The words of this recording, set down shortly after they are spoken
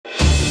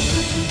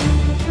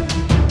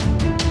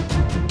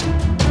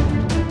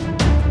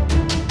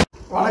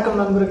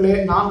வணக்கம் நண்பர்களே,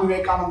 நான்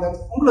விவேகானந்தன்.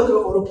 உங்களுக்கு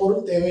ஒரு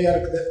பொருள் தேவையா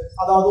இருக்குது.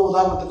 அதாவது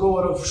உதாரணத்துக்கு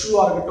ஒரு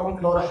ஷூவா இருக்கட்டும்,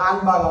 இல்லை ஒரு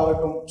ஹேண்ட்பேக்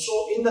ஆகட்டும். ஸோ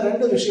இந்த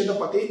ரெண்டு விஷயத்தை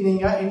பத்தி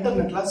நீங்க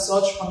இன்டர்நெட்ல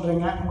சர்ச்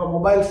பண்றீங்க. உங்க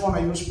மொபைல்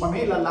போனை யூஸ்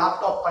பண்ணி இல்லை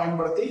லேப்டாப்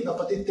பயன்படுத்தி இதை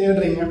பத்தி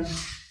தேடுறீங்க.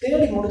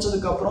 தேடி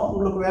முடிச்சதுக்கு அப்புறம்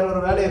உங்களுக்கு வேற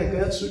ஒரு வேலை இருக்கு,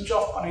 சுவிட்ச்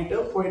ஆஃப் பண்ணிட்டு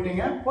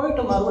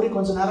போயிட்டு மறுபடியும்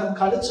கொஞ்ச நேரம்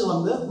கழிச்சு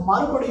வந்து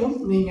மறுபடியும்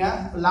நீங்க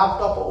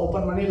லேப்டாப்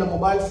ஓபன் பண்ணி இல்லை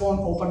மொபைல் போன்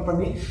ஓபன்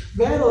பண்ணி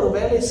வேற ஒரு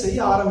வேலையை செய்ய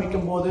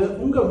ஆரம்பிக்கும் போது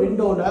உங்க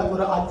விண்டோல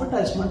ஒரு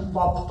அட்வர்டைஸ்மெண்ட்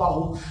பாப்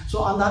ஆகும். ஸோ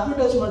அந்த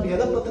அட்வர்டைஸ்மெண்ட்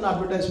எதை பத்தின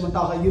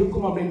அட்வர்டைஸ்மெண்ட்டாக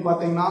இருக்கும் அப்படின்னு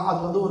பாத்தீங்கன்னா அது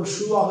வந்து ஒரு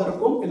ஷூவாக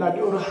இருக்கும்,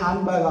 இல்லாட்டி ஒரு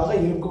ஹேண்ட்பேக்காக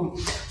இருக்கும்.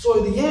 ஸோ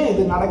இது ஏன்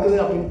இது நடக்குது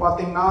அப்படின்னு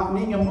பாத்தீங்கன்னா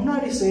நீங்க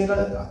முன்னாடி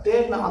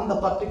தேடின அந்த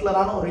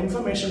பர்டிகுலரான ஒரு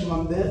இன்ஃபர்மேஷன்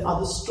வந்து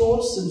அது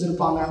ஸ்டோர்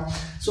செஞ்சிருப்பாங்க.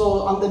 ஸோ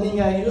அந்த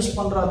நீங்கள் யூஸ்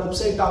பண்ணுற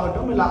வெப்சைட்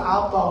ஆகட்டும் இல்லை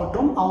ஆப்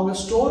ஆகட்டும் அவங்க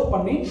ஸ்டோர்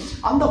பண்ணி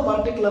அந்த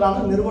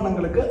பர்டிகுலரான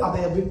நிறுவனங்களுக்கு அதை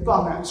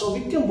விற்பாங்க. ஸோ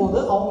விற்கும் போது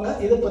அவங்க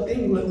இதை பற்றி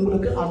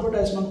உங்களுக்கு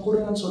அட்வர்டைஸ்மெண்ட்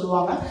கொடுங்கன்னு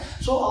சொல்லுவாங்க.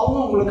 ஸோ அவங்க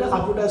உங்களுக்கு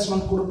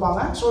அட்வர்டைஸ்மெண்ட்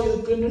கொடுப்பாங்க. ஸோ இது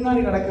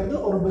பின்னாடி நடக்கிறது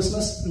ஒரு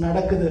பிஸ்னஸ்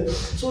நடக்குது.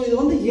 ஸோ இது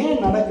வந்து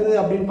ஏன் நடக்குது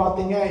அப்படின்னு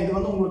பார்த்தீங்க, இது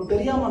வந்து உங்களுக்கு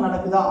தெரியாமல்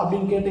நடக்குதா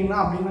அப்படின்னு கேட்டிங்கன்னா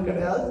அப்படின்னு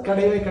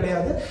கிடையவே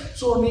கிடையாது.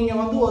 ஸோ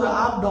நீங்கள் வந்து ஒரு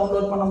ஆப்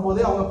டவுன்லோட் பண்ணும்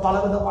போதே அவங்க பல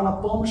விதமான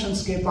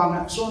பெர்மிஷன்ஸ் கேட்பாங்க.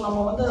 ஸோ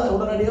நம்ம வந்து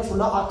உடனடியாக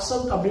ஃபுல்லாக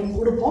அக்செப்ட் அப்படின்னு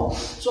கொடுப்போம்.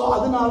 ஸோ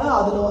அதனால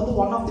அதுல வந்து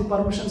ஒன் ஆஃப் தி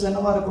பர்மிஷன்ஸ்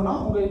என்னவா இருக்குன்னா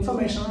உங்க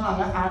இன்ஃபர்மேஷனை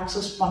நாங்கள்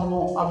ஆக்சஸ்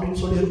பண்ணுவோம்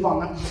அப்படின்னு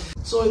சொல்லியிருப்பாங்க.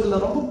 ஸோ இதுல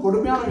ரொம்ப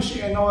கொடுமையான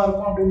விஷயம் என்னவா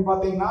இருக்கும் அப்படின்னு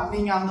பார்த்தீங்கன்னா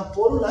நீங்க அந்த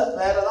பொருளை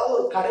வேற ஏதாவது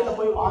ஒரு கடையில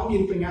போய்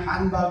வாங்கியிருப்பீங்க,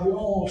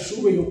 ஹேண்ட்பேக்கையும்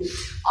ஷூவையும்.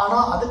 ஆனா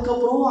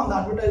அதுக்கப்புறம் அந்த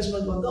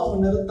அட்வர்டைஸ்மெண்ட் வந்து அவங்க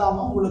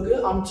நிறுத்தாம உங்களுக்கு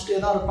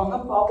அனுப்பிச்சிட்டே தான் இருப்பாங்க,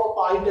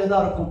 பாப்பப் ஆகிட்டே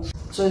தான் இருக்கும்.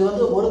 ஸோ இது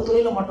வந்து ஒரு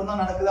துறையில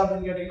மட்டும்தான் நடக்குது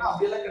அப்படின்னு கேட்டீங்கன்னா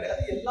அப்படியெல்லாம்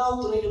கிடையாது, எல்லா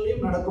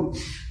துறைகள்லையும் நடக்கும்.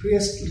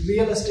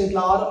 ரியல்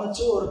எஸ்டேட்ல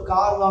ஆரம்பிச்சு ஒரு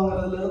கார்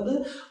வாங்குறதுல இருந்து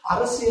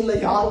அரசியல்ல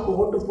யாருக்கு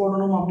ஓட்டு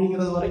போடணும்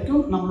அப்படிங்கிறது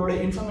வரைக்கும் நம்மளுடைய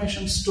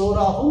இன்ஃபர்மேஷன் ஸ்டோர்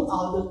ஆகும்.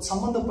 அது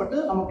சம்பந்தப்பட்டு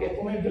நமக்கு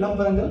எப்பவுமே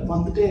விளம்பரங்கள்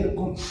வந்துட்டே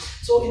இருக்கும்.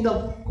 ஸோ இந்த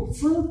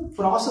ஃபுல்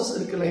ப்ராசஸ்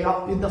இருக்கு இல்லையா,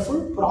 இந்த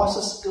ஃபுல்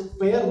ப்ராசஸ்க்கு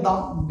பேர்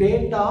தான்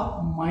டேட்டா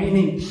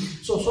மைனிங்.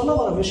 ஸோ சொல்ல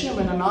வர விஷயம்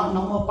என்னன்னா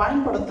நம்ம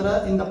பயன்படுத்துற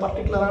இந்த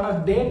பர்டிகுலரான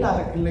டேட்டா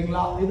இருக்கு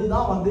இல்லைங்களா,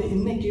 இதுதான் வந்து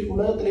இன்னைக்கு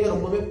உலகத்திலேயே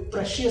ரொம்பவே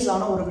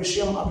ப்ரெஷியஸான ஒரு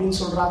விஷயம் அப்படின்னு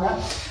சொல்றாங்க.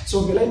 ஸோ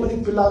விலை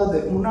மதிப்பு இல்லாதது.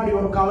 முன்னாடி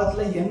ஒரு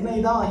காலத்துல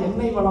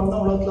எண்ணெய் வளம்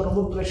தான் உலகத்துல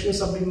ரொம்ப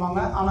ப்ரெஷியஸ் அப்படிம்பாங்க.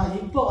 ஆனா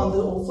இப்போ வந்து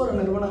ஒவ்வொரு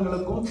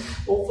நிறுவனங்களுக்கும்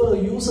ஒவ்வொரு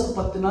யூசர்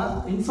பத்தின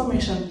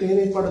இன்ஃபர்மேஷன்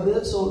தேவைப்படுது.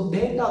 ஸோ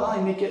டேட்டா தான்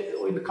இன்னைக்கு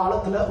இந்த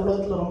காலத்துல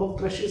உலகத்துல ரொம்ப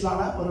ப்ரெஷியஸான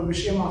ஒரு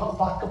விஷயமாக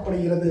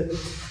பார்க்கப்படுகிறது.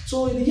 ஸோ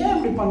இது ஏன்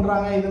இப்படி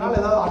பண்றாங்க, இதனால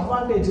ஏதாவது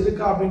அட்வான்டேஜ்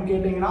இருக்கா அப்படின்னு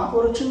கேட்டீங்கன்னா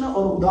ஒரு சின்ன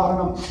ஒரு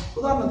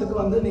உதாரணத்துக்கு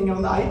வந்து நீங்க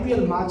வந்து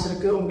ஐபிஎல் மேட்ச்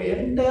இருக்கு, உங்க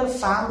என்டையர்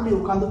ஃபேமிலி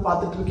உட்காந்து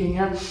பார்த்துட்டு இருக்கீங்க.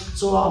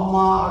 ஸோ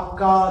அம்மா,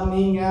 அக்கா,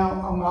 நீங்க,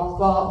 உங்க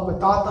அப்பா, உங்க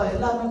தாத்தா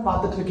எல்லாருமே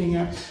பார்த்துட்டு இருக்கீங்க.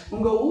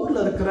 உங்க ஊர்ல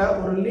இருக்கிற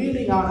ஒரு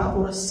லீடிங்கான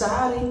ஒரு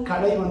சாரி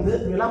கடை வந்து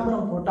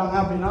விளம்பரம் போட்டாங்க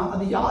அப்படின்னா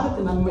அது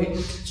யாருக்கு நன்மை?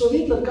 ஸோ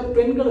வீட்டில் இருக்க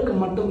பெண்களுக்கு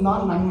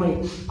மட்டும்தான் நன்மை.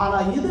 ஆனா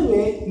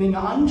இதுவே நீங்க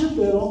 5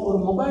 பேரும் ஒரு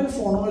மொபைல்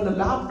போனோ இல்லை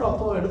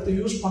லேப்டாப்போ எடுத்து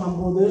யூஸ்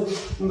பண்ணும்போது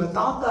உங்க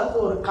தாத்தாக்கு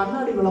ஒரு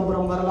கண்ணாடி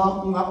விளம்பரம் வரலாம்,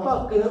 உங்க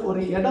அப்பாவுக்கு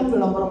ஒரு இடம்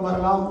விளம்பரம்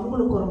வரலாம்,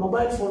 உங்களுக்கு ஒரு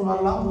மொபைல் போன்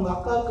வரலாம், உங்க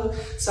அக்காவுக்கு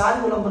சாரி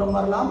விளம்பரம்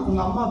வரலாம்,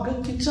 உங்க அம்மாவுக்கு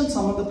கிச்சன்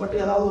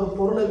சம்பந்தப்பட்டு ஏதாவது ஒரு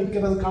பொருளை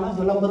விற்கிறதுக்கான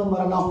விளம்பரம்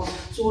வரலாம்.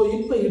 ஸோ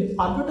இப்போ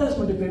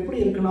அட்வர்டைஸ்மெண்ட் இப்போ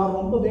எப்படி இருக்குன்னா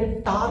ரொம்பவே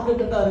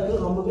டார்கெட்டடா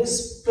இருக்கு, ரொம்பவே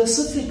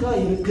ஸ்பெசிஃபிக்கா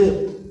இருக்கு.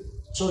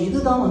 ஸோ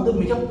இதுதான் வந்து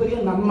மிகப்பெரிய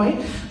நன்மை.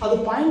 அது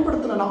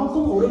பயன்படுத்துகிற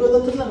நமக்கும் ஒரு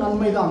விதத்துல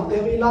நன்மை தான்.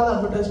 தேவையில்லாத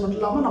அட்வர்டைஸ்மெண்ட்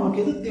இல்லாமல்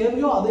நமக்கு எது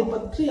தேவையோ அதை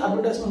பற்றி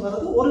அட்வர்டைஸ்மெண்ட்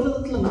வர்றது ஒரு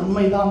விதத்துல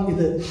நன்மை தான்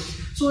இது.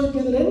 ஸோ இப்போ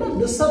இதில் என்ன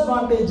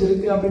டிஸ்அட்வான்டேஜ்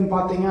இருக்கு அப்படின்னு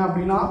பார்த்தீங்க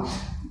அப்படின்னா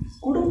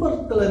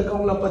குடும்பத்தில்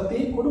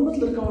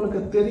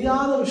இருக்கவங்களுக்கு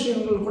தெரியாத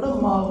விஷயங்கள் கூட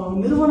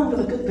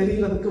நிறுவனங்களுக்கு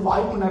தெரியறதுக்கு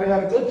வாய்ப்பு நிறையா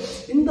இருக்கு.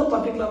 இந்த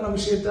பர்டிகுலரான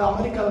விஷயத்த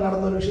அமெரிக்காவில்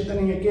நடந்த ஒரு விஷயத்த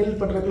நீங்க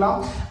கேள்விப்பட்டிருக்கலாம்.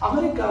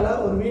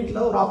 அமெரிக்காவில் ஒரு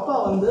வீட்டில் ஒரு அப்பா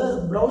வந்து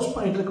ப்ரௌஸ்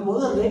பண்ணிட்டு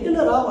இருக்கும்போது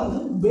ரெகுலரா வந்து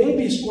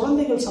பேபிஸ்,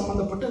 குழந்தைகள்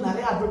சம்பந்தப்பட்டு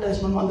நிறைய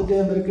அட்வர்டைஸ்மெண்ட் வந்துட்டே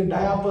இருந்திருக்கு,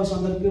 டயாப்பர்ஸ்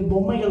வந்திருக்கு,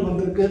 பொம்மைகள்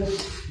வந்திருக்கு.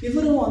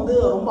 இவரும் வந்து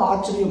ரொம்ப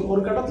ஆச்சரியம்,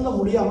 ஒரு கட்டத்தில்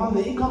முடியாம அந்த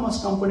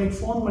இ-காமர்ஸ் கம்பெனிக்கு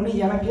ஃபோன் பண்ணி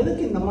எனக்கு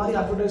எதுக்கு இந்த மாதிரி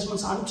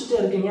அட்வர்டைஸ்மெண்ட்ஸ் அனுப்பிச்சுட்டே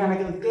இருக்கீங்க,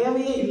 எனக்கு இது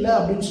தேவையே இல்லை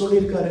அப்படின்னு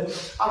சொல்லியிருக்காரு.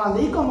 ஆனால் அந்த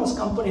இ-காமர்ஸ்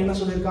கம்பெனி என்ன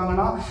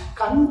சொல்லியிருக்காங்கன்னா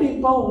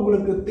கண்டிப்பா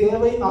உங்களுக்கு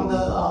தேவை,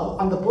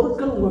 அந்த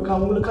பொருட்கள்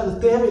உங்களுக்கு அது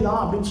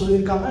தேவைதான் அப்படின்னு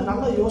சொல்லியிருக்காங்க,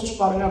 நல்லா யோசிச்சு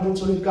பாருங்க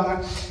அப்படின்னு சொல்லியிருக்காங்க.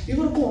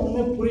 இவருக்கும்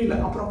ஒண்ணுமே புரியல.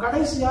 அப்புறம்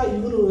கடைசியா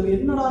இவரு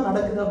என்னடா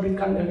நடக்குது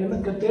அப்படின்னு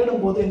எனக்கு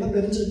தேடும் போது என்ன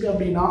தெரிஞ்சிருக்கு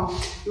அப்படின்னா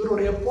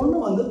இவருடைய பொண்ணு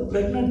வந்து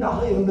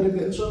பிரெக்னென்ட்டாக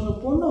இருந்திருக்கு. ஸோ இந்த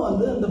பொண்ணு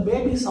வந்து இந்த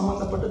பேபி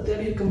சம்பந்தப்பட்டு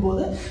தேடி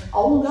இருக்கும்போது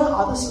அவங்க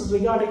அது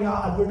ரிகார்டிங்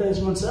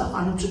அட்வர்டைஸ்மெண்ட்ஸை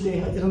அனுப்பிச்சுட்டே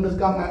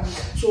இருந்திருக்காங்க.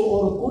 ஸோ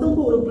ஒரு குடும்ப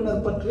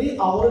உறுப்பினர் பற்றி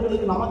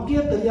அவர்களுக்கு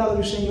நமக்கே தெரியாத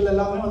விஷயங்கள்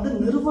எல்லாமே வந்து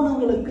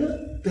நிறுவனங்களுக்கு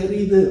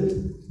தெரியுது.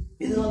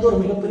 இது வந்து ஒரு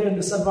மிகப்பெரிய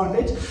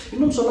டிஸ்அட்வான்டேஜ்.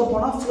 இன்னும் சொல்ல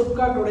போனா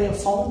பிளிப்கார்ட்டோடைய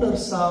ஃபவுண்டர்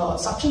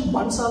சச்சின்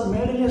பன்சால்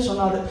மேடையிலே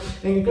சொன்னாரு,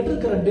 எங்க கிட்ட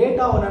இருக்கிற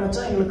டேட்டாவை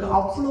நினைச்சா எங்களுக்கு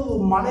அவ்வளவு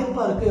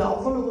மலைப்பா இருக்கு,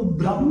 அவ்வளவு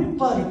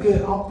பிரமிப்பா இருக்கு.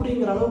 இருக்கு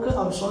அப்படிங்கிற அளவுக்கு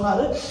அவர்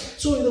சொன்னாரு.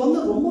 ஸோ இது வந்து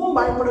ரொம்பவும்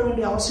பயப்பட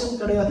வேண்டிய அவசியம்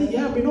கிடையாது.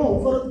 ஏன் அப்படின்னா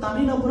ஒவ்வொரு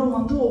தனிநபரும்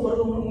வந்து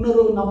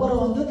இன்னொரு நபரை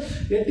வந்து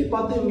எட்டி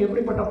பார்த்து இவங்க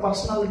எப்படிப்பட்ட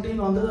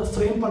பர்சனாலிட்டின்னு வந்து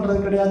ஃப்ரேம் பண்றது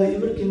கிடையாது.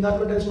 இவருக்கு இந்த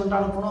அட்வர்டைஸ்மெண்ட்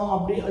அனுப்பணும்,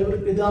 அப்படி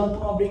இவருக்கு இது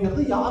அனுப்பணும்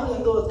அப்படிங்கிறது யாரும்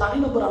எந்த ஒரு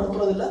தனிநபர்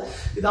அனுப்புறது இல்லை.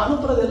 இது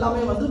அனுப்புறது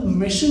எல்லாமே வந்து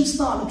மெஷின்ஸ்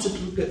தான்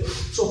அனுப்பிச்சிட்டு இருக்கு.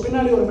 ஸோ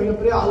பின்னாடி ஒரு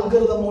மிகப்பெரிய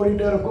அல்கரிதம்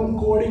ஓடிட்டே இருக்கும்,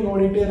 கோடிங்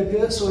ஓடிட்டே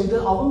இருக்கு. ஸோ இது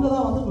அவங்க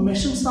தான் வந்து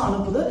மெஷின்ஸ் தான்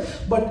அனுப்புது.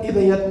 பட்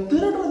இதை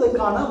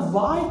திருடுறதுக்கான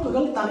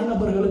வாய்ப்புகள்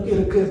தனிநபர்களுக்கு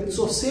இருக்கு.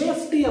 ஸோ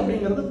சேஃப்டி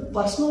அப்படிங்கிறது,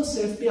 பர்சனல்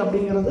சேஃப்டி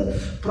அப்படிங்கிறது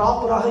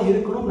ப்ராப்பராக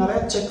இருக்கணும்.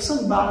 நிறைய செக்ஸ்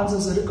அண்ட்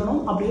பேலன்சஸ்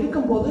இருக்கணும். அப்படி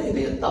இருக்கும்போது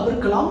இதை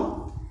தவிர்க்கலாம்.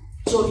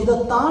 ஸோ இதை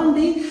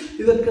தாண்டி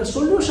இதற்கு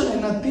சொல்யூஷன்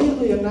என்ன,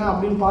 தீர்வு என்ன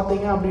அப்படின்னு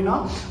பார்த்தீங்க அப்படின்னா,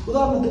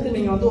 உதாரணத்துக்கு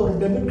நீங்கள் வந்து ஒரு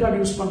டெபிட் கார்டு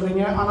யூஸ்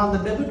பண்ணுறீங்க. ஆனால் அந்த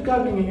டெபிட்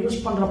கார்டு நீங்கள் யூஸ்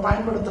பண்ணுற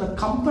பயன்படுத்துகிற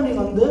கம்பெனி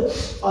வந்து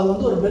அது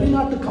வந்து ஒரு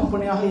வெளிநாட்டு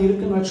கம்பெனியாக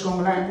இருக்குன்னு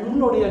வச்சுக்கோங்களேன்.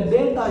 உங்களுடைய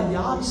டேட்டா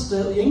யார்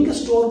எங்கே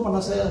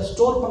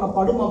ஸ்டோர்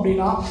பண்ணப்படும்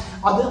அப்படின்னா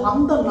அது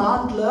அந்த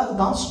நாட்டில்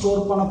தான்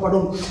ஸ்டோர்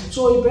பண்ணப்படும்.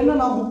 ஸோ இப்போ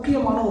என்னன்னா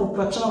முக்கியமான ஒரு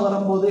பிரச்சனை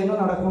வரும்போது என்ன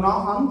நடக்கும்னா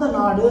அந்த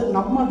நாடு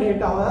நம்ம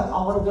டேட்டாவை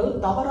அவர்கள்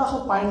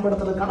தவறாக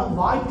பயன்படுத்துறதுக்கான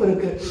வாய்ப்பு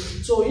இருக்கு.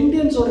 ஸோ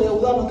இந்தியன்ஸோடைய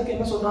உதாரணத்துக்கு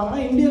என்ன சொல்றாங்கன்னா,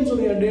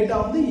 இந்தியன்ஸுடைய டேட்டா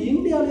வந்து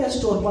இந்தியாவிலேயே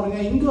ஸ்டோர் பண்ணுங்க.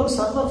 இங்க ஒரு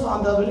சர்வர்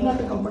அந்த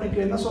வெளிநாட்டு கம்பெனிக்கு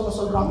என்ன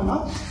சொல்றாங்கன்னா,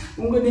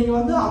 நீங்க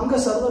வந்து அங்க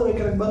சர்வர்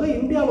வைக்கிறதுக்கு பதிலாக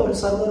இந்தியாவில் ஒரு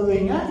சர்வர்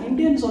வைங்க,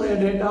 இந்தியன்ஸோடைய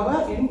டேட்டாவை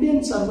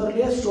இந்தியன்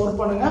சர்வர்லயே ஸ்டோர்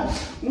பண்ணுங்க.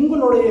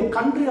 உங்களுடைய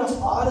கண்ட்ரி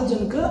ஆஃப்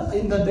ஆரிஜினுக்கு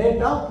இந்த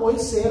டேட்டா போய்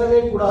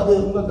சேரவே கூடாது,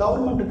 உங்க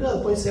கவர்மெண்ட்டுக்கு அது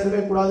போய்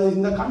சேரவே கூடாது.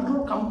 இந்த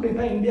கண்ட்ரோல்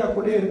கம்ப்ளீட்டா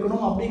இந்தியாக்குள்ளே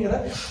இருக்கணும் அப்படிங்கிற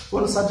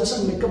ஒரு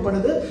சஜஷன்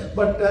வைக்கப்படுது.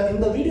 பட்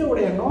இந்த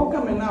வீடியோவுடைய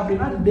நோக்கம் என்ன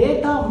அப்படின்னா,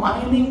 டேட்டா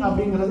மைனிங்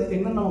அப்படிங்கிறது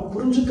என்ன நம்ம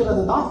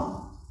புரிஞ்சுக்கிறது தான்.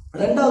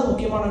 ரெண்டாவது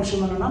முக்கியமான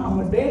விஷயம் என்னன்னா,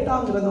 நம்ம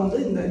டேட்டாங்கிறது வந்து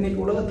இந்த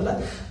இன்னைக்கு உலகத்துல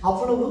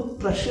அவ்வளவு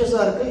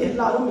ப்ரெஷியஸா இருக்கு.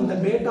 எல்லாரும் இந்த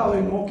டேட்டாவை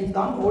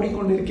நோக்கித்தான்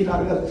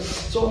ஓடிக்கொண்டிருக்கிறார்கள்.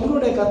 ஸோ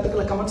உங்களுடைய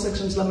கருத்துக்களை கமெண்ட்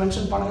செக்ஷன்ஸ்ல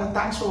மென்ஷன் பண்ணுங்க.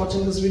 தேங்க்ஸ் ஃபார்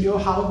வாட்சிங் this video.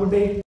 Have a good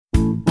day.